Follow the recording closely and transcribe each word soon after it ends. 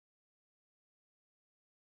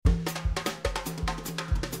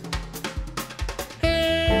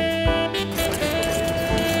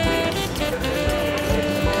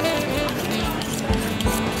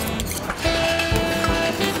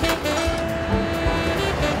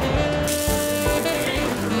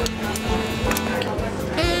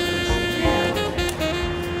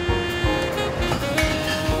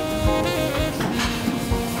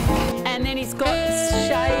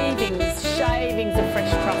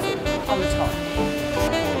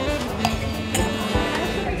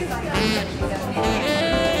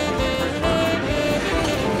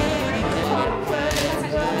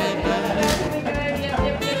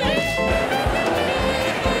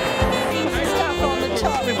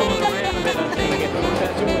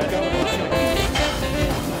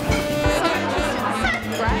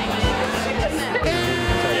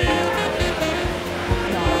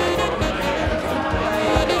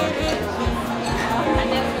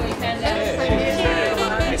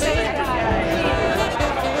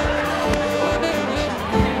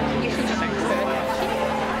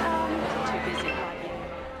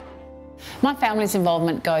family's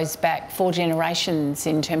involvement goes back 4 generations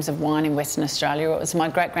in terms of wine in Western Australia. It was my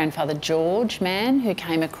great-grandfather George Mann who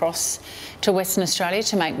came across to Western Australia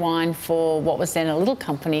to make wine for what was then a little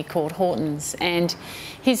company called Hortons, and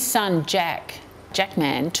his son Jack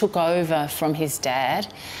Mann took over from his dad,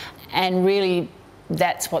 and really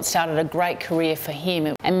that's what started a great career for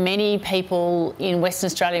him. And many people in Western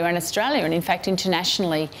Australia and Australia, and in fact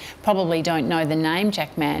internationally, probably don't know the name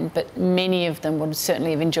Jack Mann, but many of them would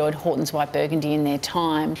certainly have enjoyed Hortons White Burgundy in their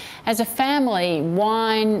time. As a family,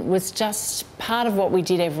 wine was just part of what we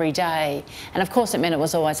did every day. And of course it meant it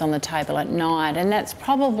was always on the table at night. And that's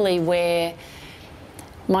probably where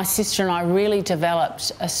my sister and I really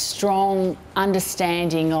developed a strong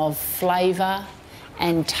understanding of flavour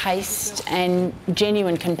and taste and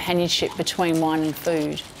genuine companionship between wine and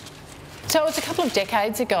food. So it was a couple of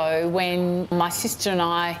decades ago when my sister and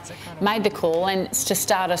I made the call to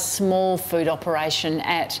start a small food operation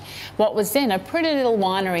at what was then a pretty little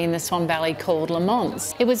winery in the Swan Valley called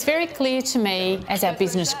LAMONT. It was very clear to me as our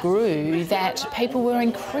business grew that people were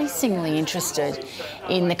increasingly interested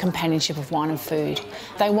in the companionship of wine and food.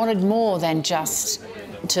 They wanted more than just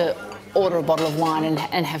to order a bottle of wine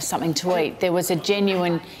and have something to eat. There was a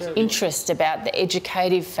genuine interest about the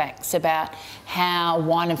educative facts about how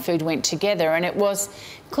wine and food went together, and it was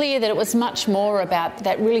clear that it was much more about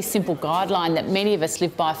that really simple guideline that many of us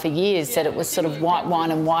lived by for years, that it was sort of white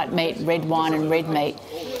wine and white meat, red wine and red meat.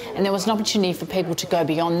 And there was an opportunity for people to go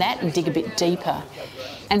beyond that and dig a bit deeper.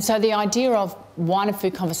 And so the idea of wine and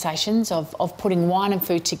food conversations, of putting wine and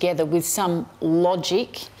food together with some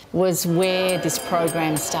logic, was where this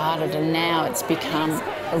program started, and now it's become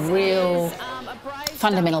a real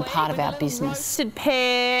fundamental part of our business. Roasted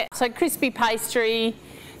pear, so crispy pastry,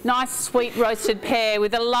 nice sweet roasted pear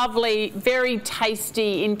with a lovely, very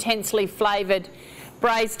tasty, intensely flavoured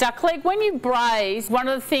braised duck leg. When you braise, one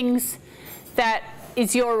of the things that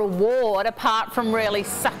is your reward, apart from really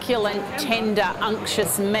succulent, tender,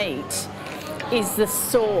 unctuous meat, is the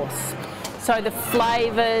sauce. So the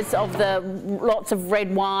flavours of the lots of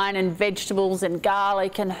red wine and vegetables and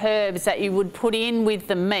garlic and herbs that you would put in with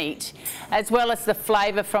the meat, as well as the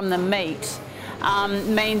flavour from the meat,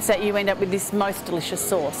 means that you end up with this most delicious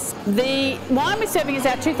sauce. The wine we're serving is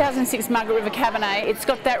our 2006 Margaret River Cabernet. It's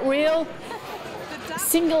got that real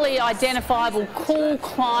singularly identifiable cool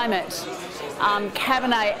climate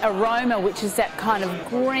Cabernet aroma, which is that kind of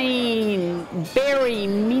green, berry,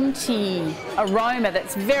 minty aroma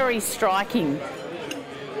that's very striking.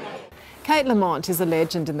 Kate Lamont is a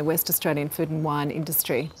legend in the West Australian food and wine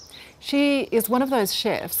industry. She is one of those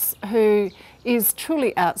chefs who is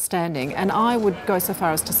truly outstanding, and I would go so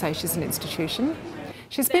far as to say she's an institution.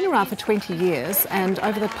 She's been around for 20 years, and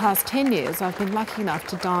over the past 10 years I've been lucky enough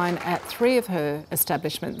to dine at 3 of her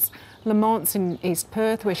establishments. Lamont's in East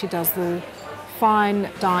Perth, where she does the fine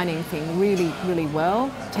dining thing really, really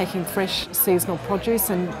well, taking fresh seasonal produce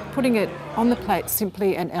and putting it on the plate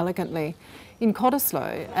simply and elegantly. In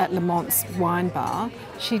Cottesloe, at Lamont's Wine Bar,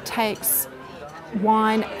 she takes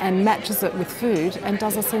wine and matches it with food and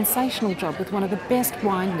does a sensational job with one of the best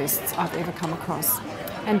wine lists I've ever come across.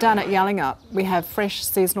 And down at Yallingup, we have fresh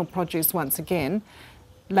seasonal produce once again,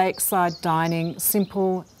 lakeside dining,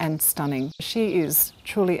 simple and stunning. She is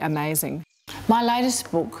truly amazing. My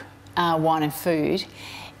latest book, Wine and Food,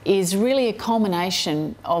 is really a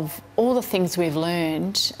culmination of all the things we've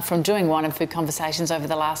learned from doing wine and food conversations over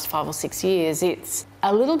the last 5 or 6 years. It's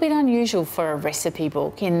a little bit unusual for a recipe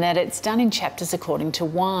book in that it's done in chapters according to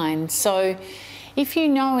wine. So if you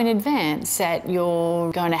know in advance that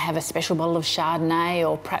you're going to have a special bottle of Chardonnay,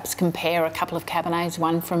 or perhaps compare a couple of Cabernets,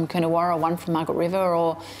 one from Coonawarra, one from Margaret River,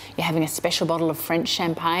 or you're having a special bottle of French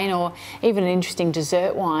champagne, or even an interesting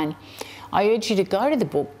dessert wine, I urge you to go to the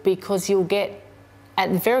book, because you'll get,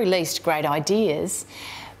 at the very least, great ideas,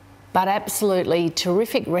 but absolutely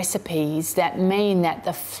terrific recipes that mean that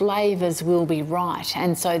the flavours will be right.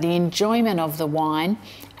 And so the enjoyment of the wine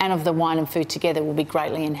and of the wine and food together will be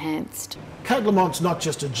greatly enhanced. Kate Lamont's not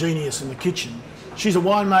just a genius in the kitchen. She's a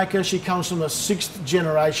winemaker. She comes from a 6th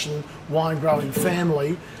generation wine growing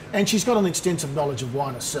family, and she's got an extensive knowledge of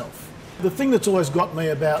wine herself. The thing that's always got me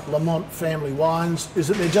about Lamont family wines is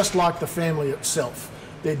that they're just like the family itself.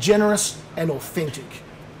 They're generous and authentic.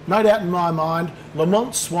 No doubt in my mind,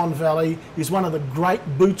 Lamont Swan Valley is one of the great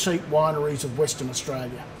boutique wineries of Western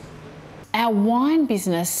Australia. Our wine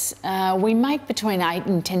business, we make between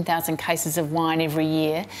 8,000 and 10,000 cases of wine every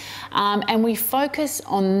year, and we focus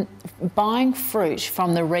on buying fruit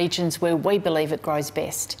from the regions where we believe it grows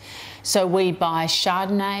best. So we buy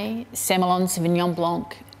Chardonnay, Semillon, Sauvignon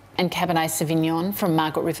Blanc and Cabernet Sauvignon from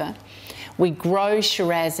Margaret River. We grow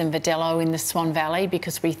Shiraz and Verdelho in the Swan Valley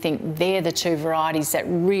because we think they're the two varieties that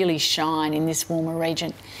really shine in this warmer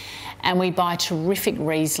region. And we buy terrific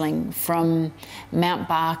Riesling from Mount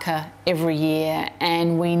Barker every year,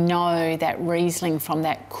 and we know that Riesling from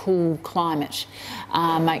that cool climate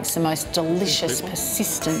makes the most delicious,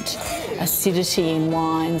 persistent acidity in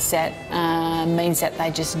wines that means that they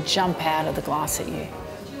just jump out of the glass at you.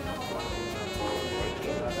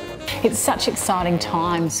 It's such exciting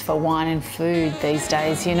times for wine and food these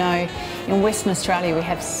days. You know, in Western Australia we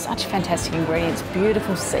have such fantastic ingredients,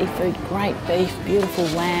 beautiful seafood, great beef, beautiful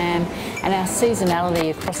lamb, and our seasonality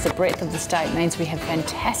across the breadth of the state means we have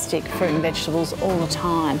fantastic fruit and vegetables all the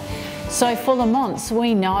time. So for LAMONT,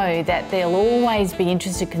 we know that there'll always be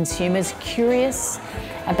interested consumers curious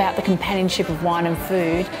about the companionship of wine and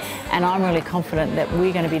food, and I'm really confident that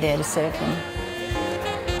we're going to be there to serve them.